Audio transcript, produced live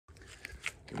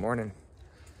Good morning.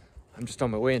 I'm just on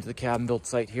my way into the cabin build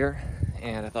site here,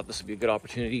 and I thought this would be a good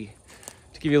opportunity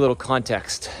to give you a little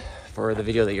context for the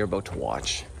video that you're about to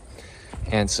watch.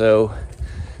 And so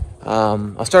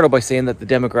I'll start out by saying that the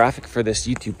demographic for this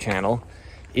YouTube channel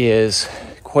is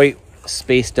quite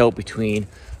spaced out between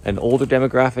an older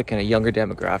demographic and a younger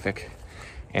demographic,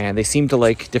 and they seem to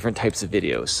like different types of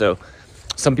videos. So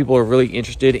some people are really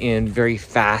interested in very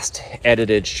fast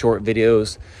edited short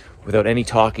videos without any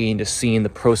talking, just seeing the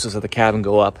process of the cabin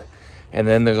go up. And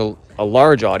then there's a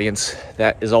large audience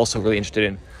that is also really interested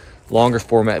in longer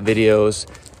format videos,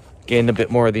 getting a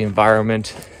bit more of the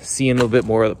environment, seeing a little bit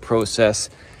more of the process,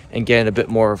 and getting a bit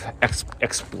more of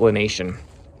explanation.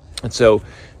 And so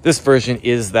this version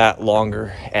is that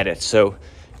longer edit. So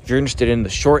if you're interested in the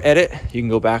short edit, you can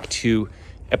go back to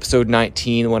episode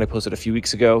 19, the one I posted a few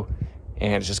weeks ago,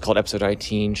 and it's just called episode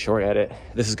 19 short edit.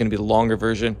 This is going to be the longer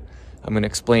version. I'm going to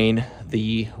explain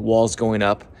the walls going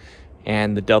up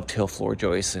and the dovetail floor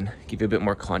joists and give you a bit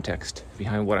more context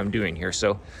behind what I'm doing here.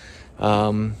 So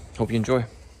hope you enjoy.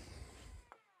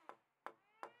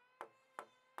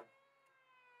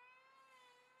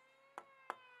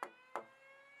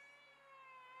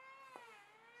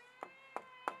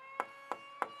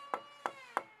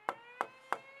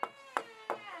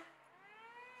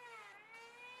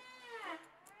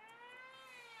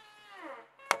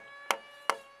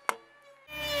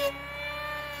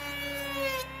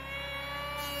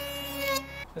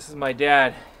 This is my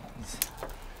dad. He's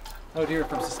out here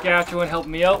from Saskatchewan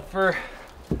helping me out for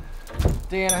a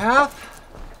day and a half.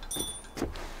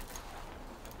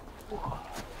 You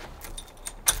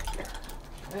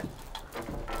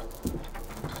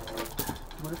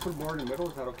want to put more in the middle?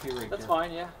 Is that okay right here? That's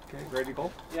fine, yeah. Okay, ready to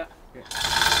go? Yeah. Okay.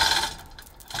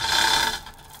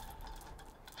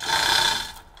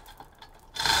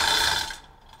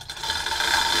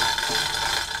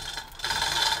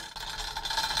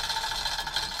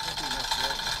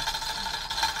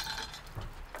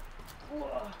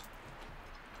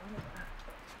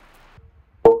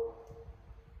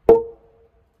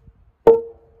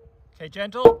 Okay,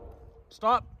 gentle.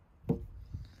 Stop. Yeah,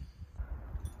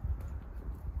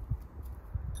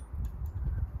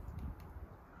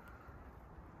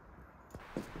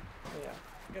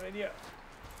 good idea.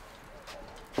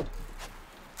 Okay,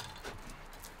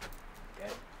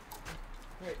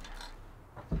 great.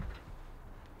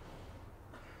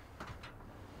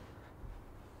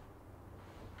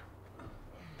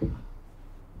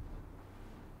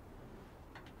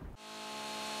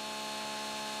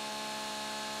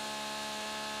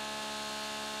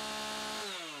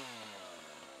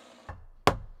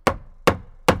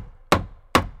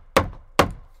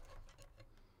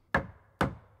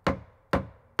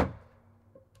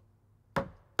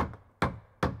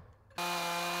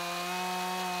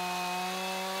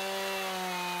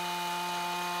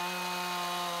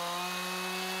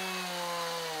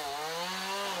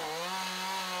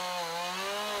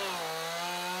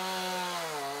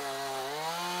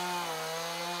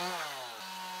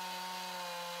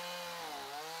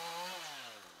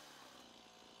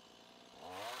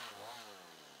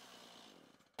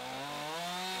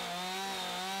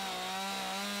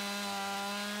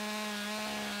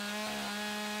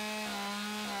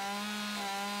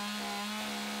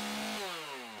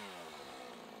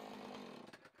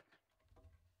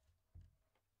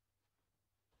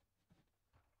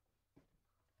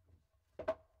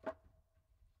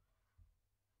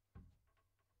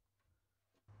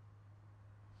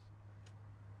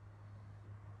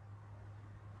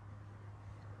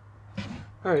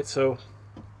 All right, so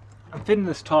I'm fitting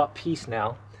this top piece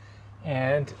now,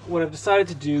 and what I've decided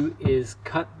to do is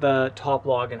cut the top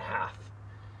log in half.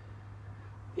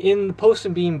 In the post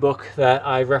and beam book that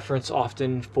I reference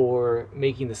often for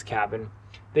making this cabin,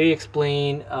 they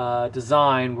explain a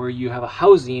design where you have a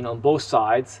housing on both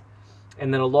sides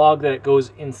and then a log that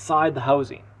goes inside the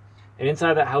housing. And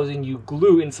inside that housing you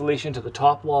glue insulation to the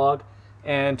top log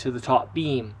and to the top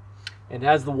beam. And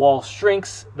as the wall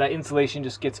shrinks, that insulation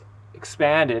just gets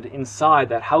expanded inside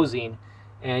that housing,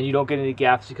 and you don't get any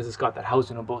gaps because it's got that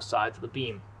housing on both sides of the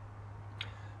beam.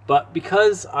 But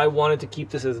because I wanted to keep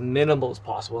this as minimal as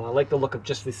possible, and I like the look of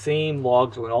just the same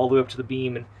logs going all the way up to the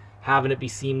beam and having it be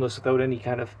seamless without any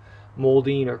kind of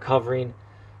molding or covering,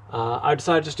 I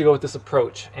decided just to go with this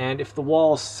approach. And if the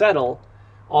walls settle,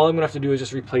 all I'm going to have to do is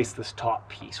just replace this top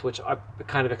piece, which I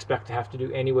kind of expect to have to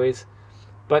do anyways.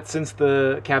 But since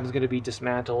the cabin's going to be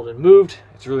dismantled and moved,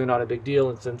 it's really not a big deal,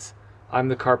 and since I'm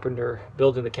the carpenter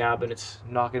building the cabin, it's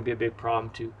not going to be a big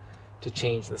problem to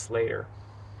change this later.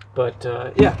 But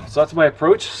yeah, so that's my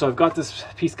approach. So I've got this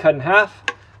piece cut in half,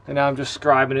 and now I'm just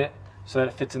scribing it so that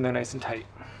it fits in there nice and tight.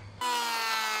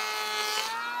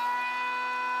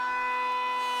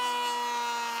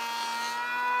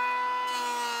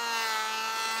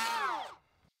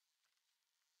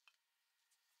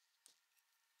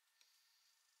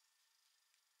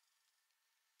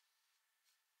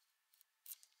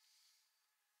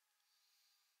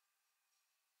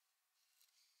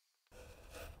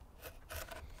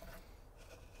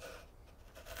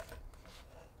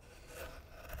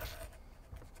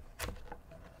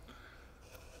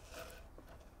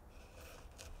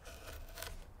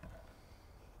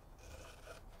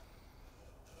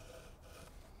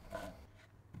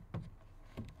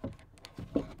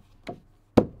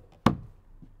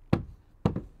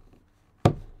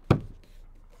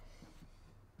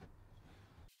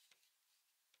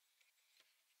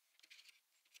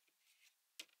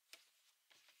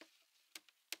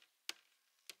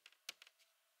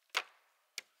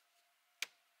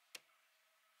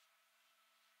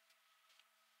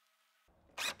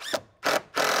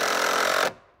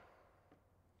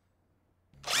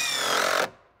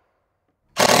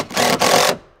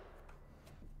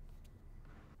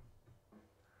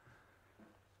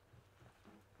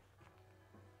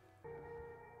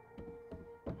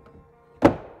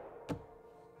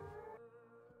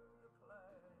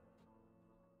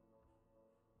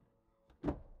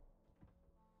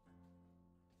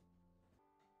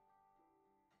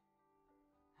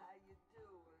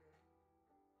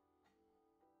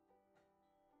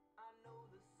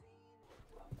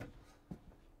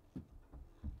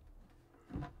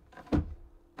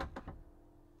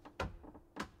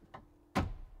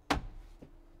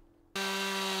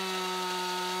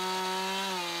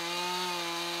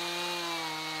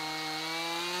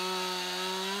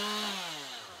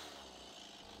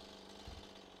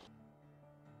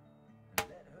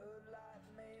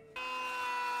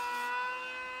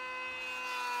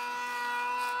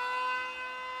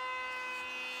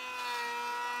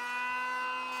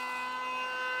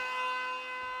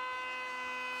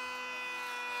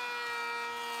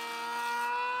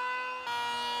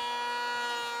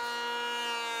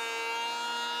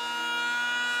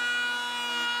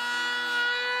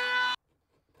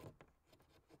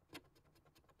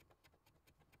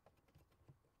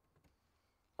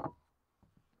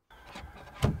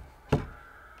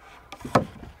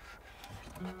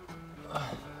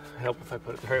 help if I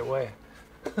put it the right way.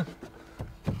 There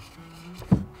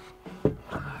we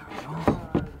go.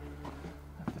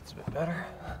 That fits a bit better.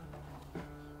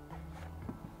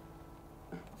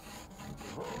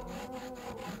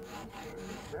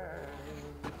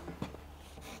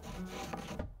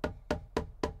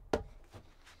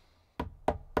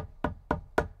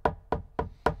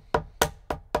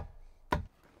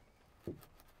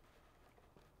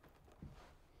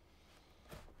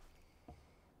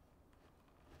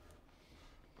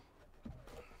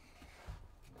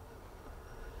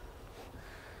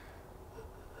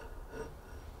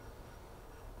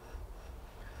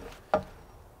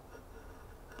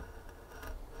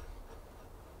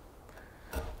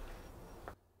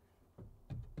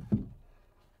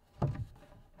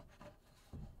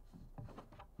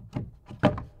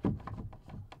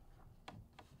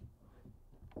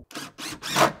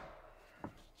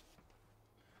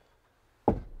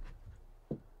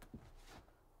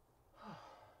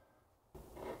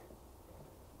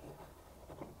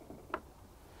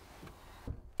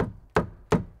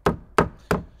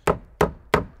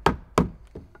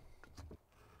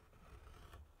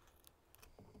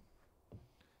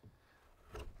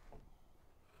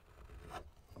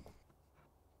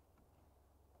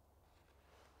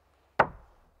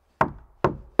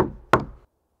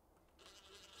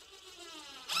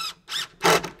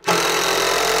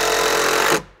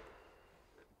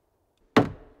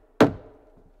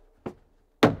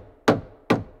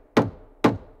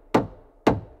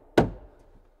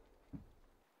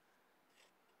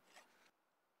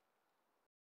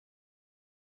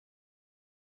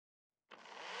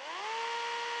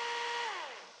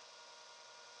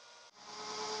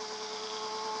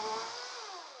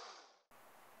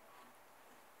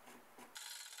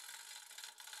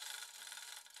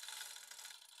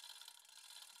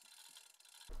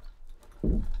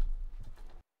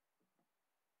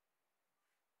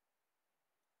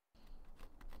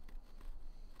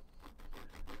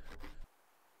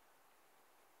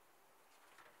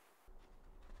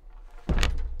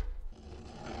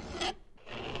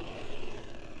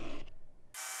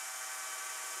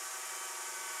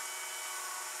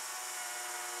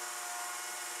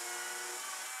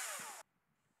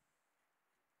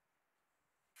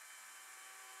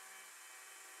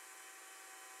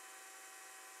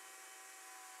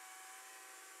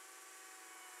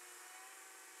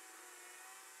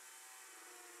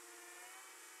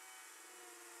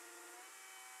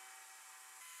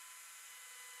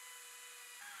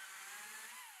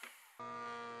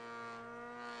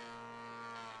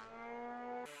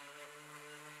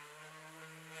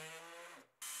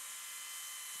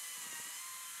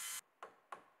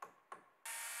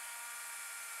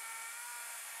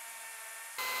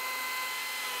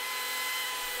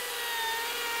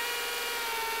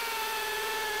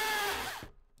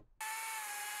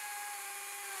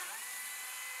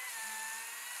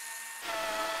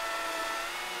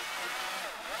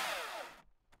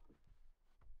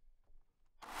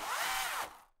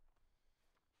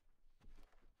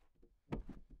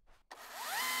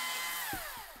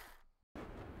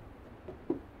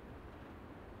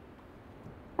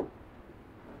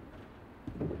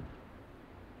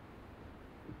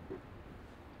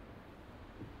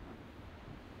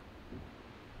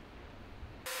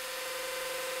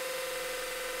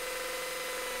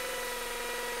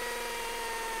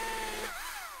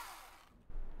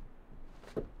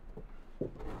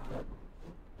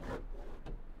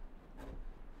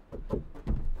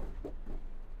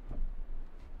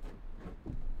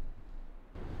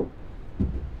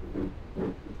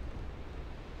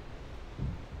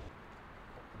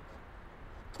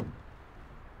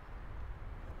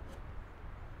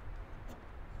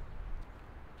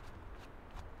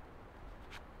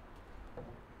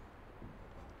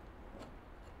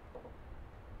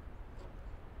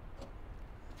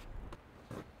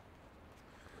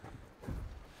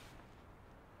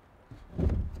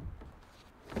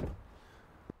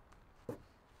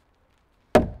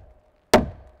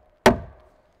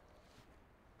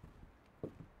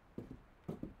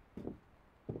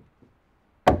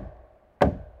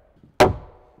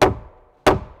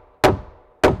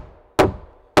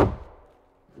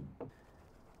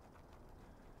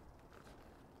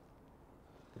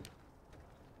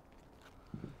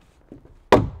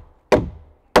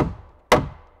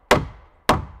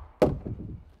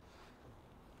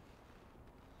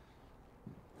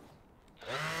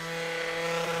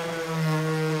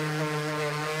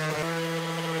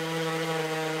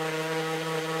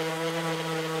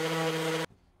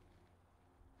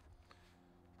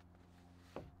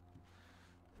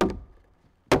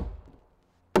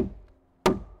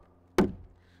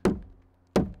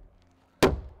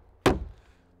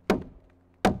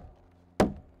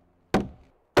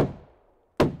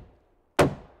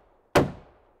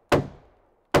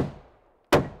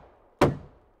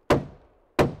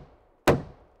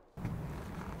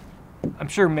 I'm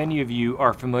sure many of you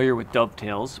are familiar with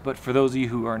dovetails, but for those of you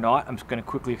who are not, I'm just going to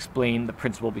quickly explain the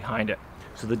principle behind it.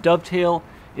 So the dovetail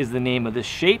is the name of this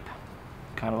shape.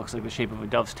 Kind of looks like the shape of a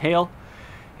dove's tail,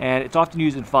 and it's often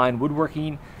used in fine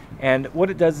woodworking. And what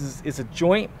it does is it's a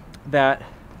joint that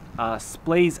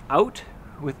splays out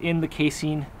within the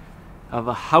casing of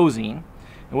a housing,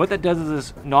 and what that does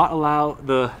is not allow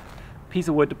the piece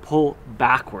of wood to pull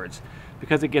backwards.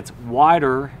 Because it gets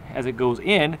wider as it goes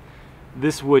in,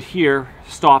 this wood here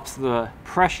stops the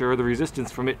pressure, the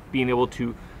resistance from it being able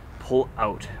to pull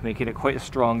out, making it quite a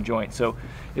strong joint. So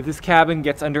if this cabin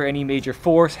gets under any major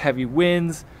force, heavy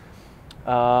winds,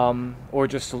 or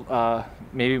just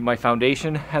maybe my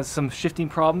foundation has some shifting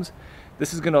problems,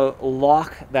 this is going to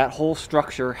lock that whole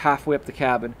structure halfway up the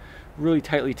cabin really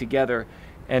tightly together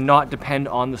and not depend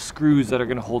on the screws that are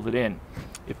going to hold it in.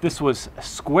 If this was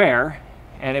square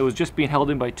and it was just being held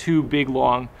in by two big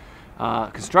long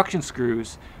construction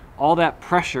screws, all that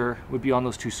pressure would be on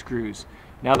those two screws.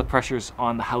 Now the pressure's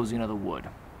on the housing of the wood.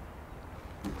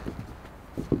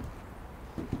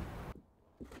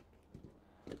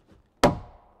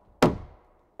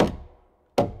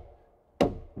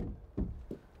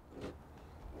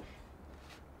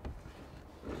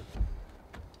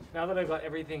 Now that I've got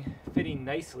everything fitting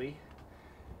nicely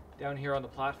down here on the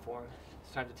platform,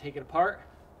 it's time to take it apart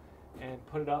and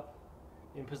put it up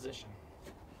in position.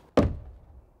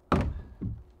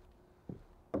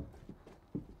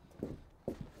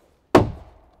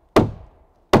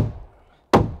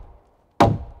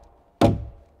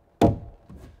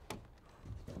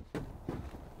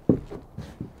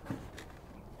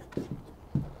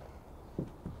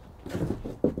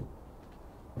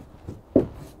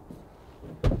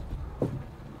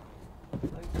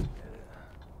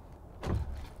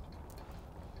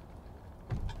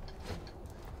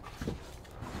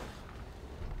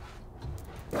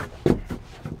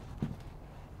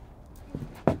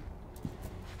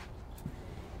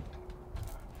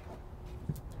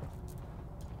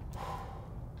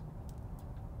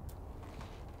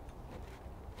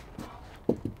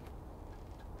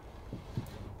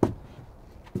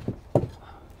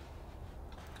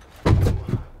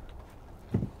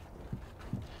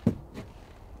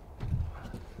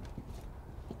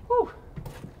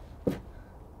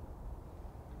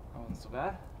 So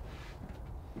bad.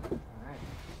 All right.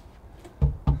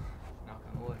 Knock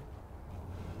on wood.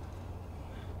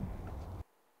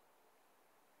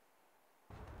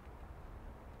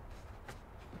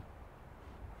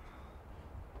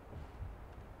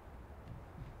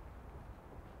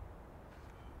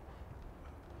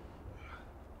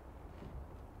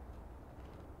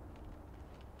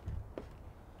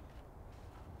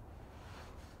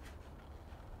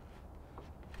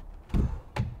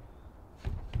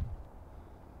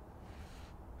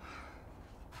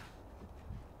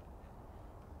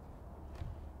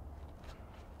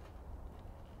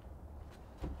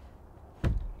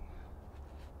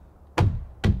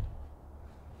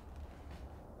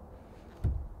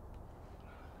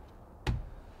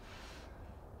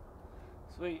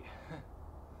 Sweet.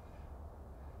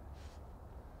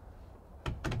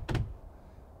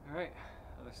 All right,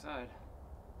 other side.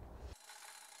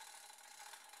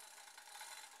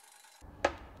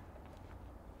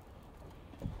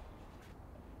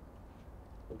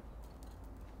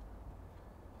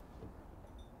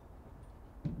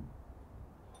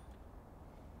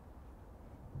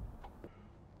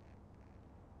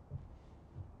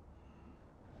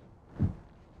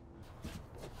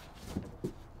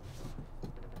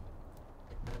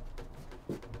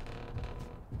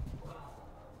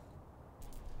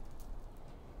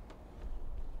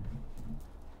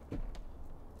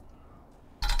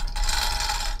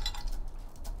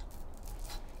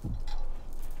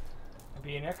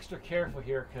 Being extra careful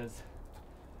here because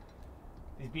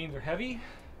these beams are heavy.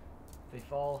 If they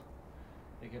fall,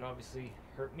 they could obviously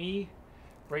hurt me,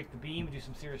 break the beam, do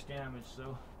some serious damage.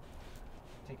 So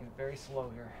taking it very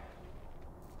slow here.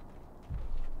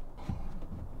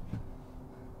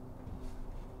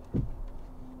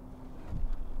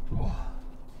 Oh.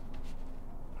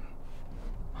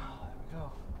 Oh, there we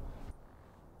go.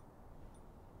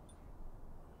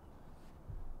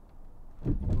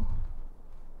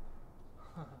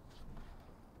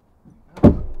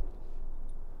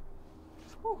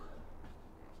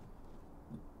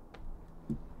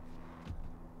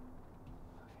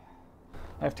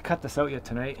 I have to cut this out yet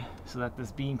tonight so that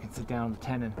this beam can sit down on the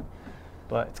tenon,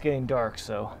 but it's getting dark,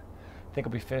 so I think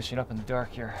I'll be finishing up in the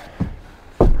dark here.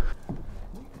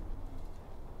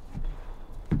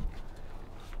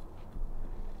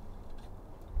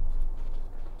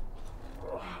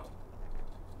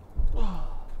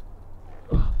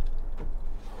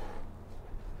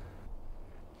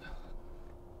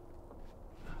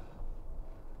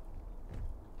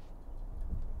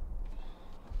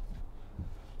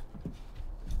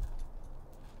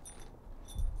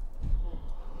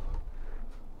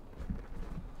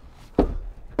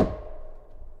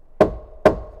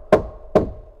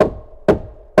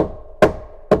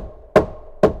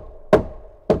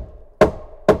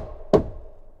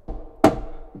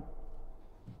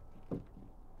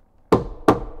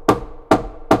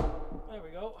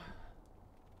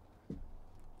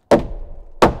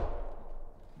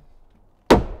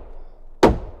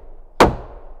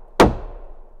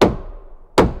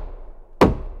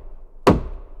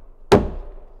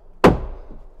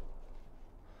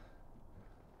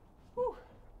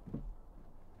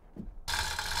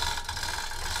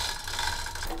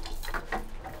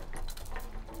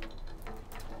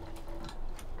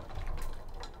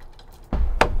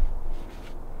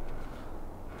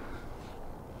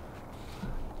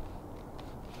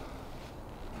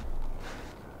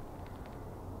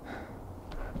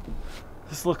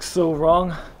 This looks so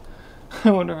wrong.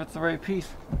 I wonder if it's the right piece.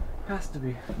 Has to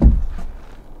be.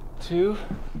 2,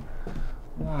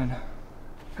 1.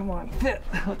 Come on, fit.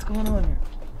 What's going on here?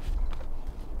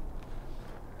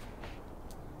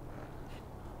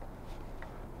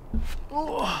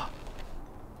 Oh.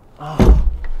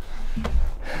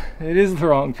 It is the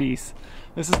wrong piece.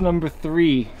 This is number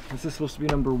 3. This is supposed to be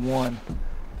number 1.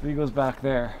 3 goes back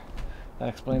there. That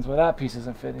explains why that piece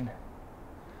isn't fitting.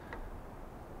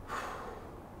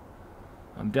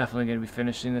 I'm definitely going to be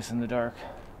finishing this in the dark.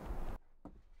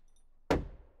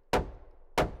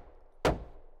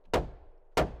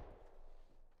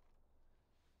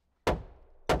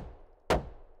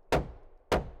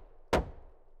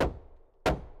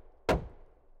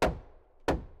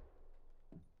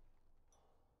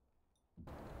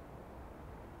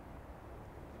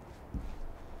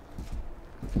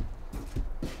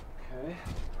 Okay.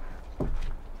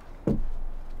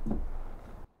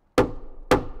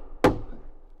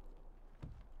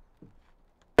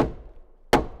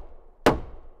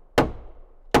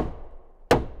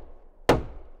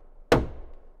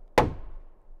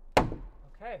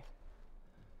 Okay,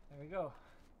 there we go.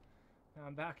 Now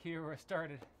I'm back here where I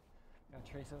started.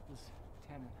 Gotta trace out this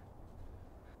tenon.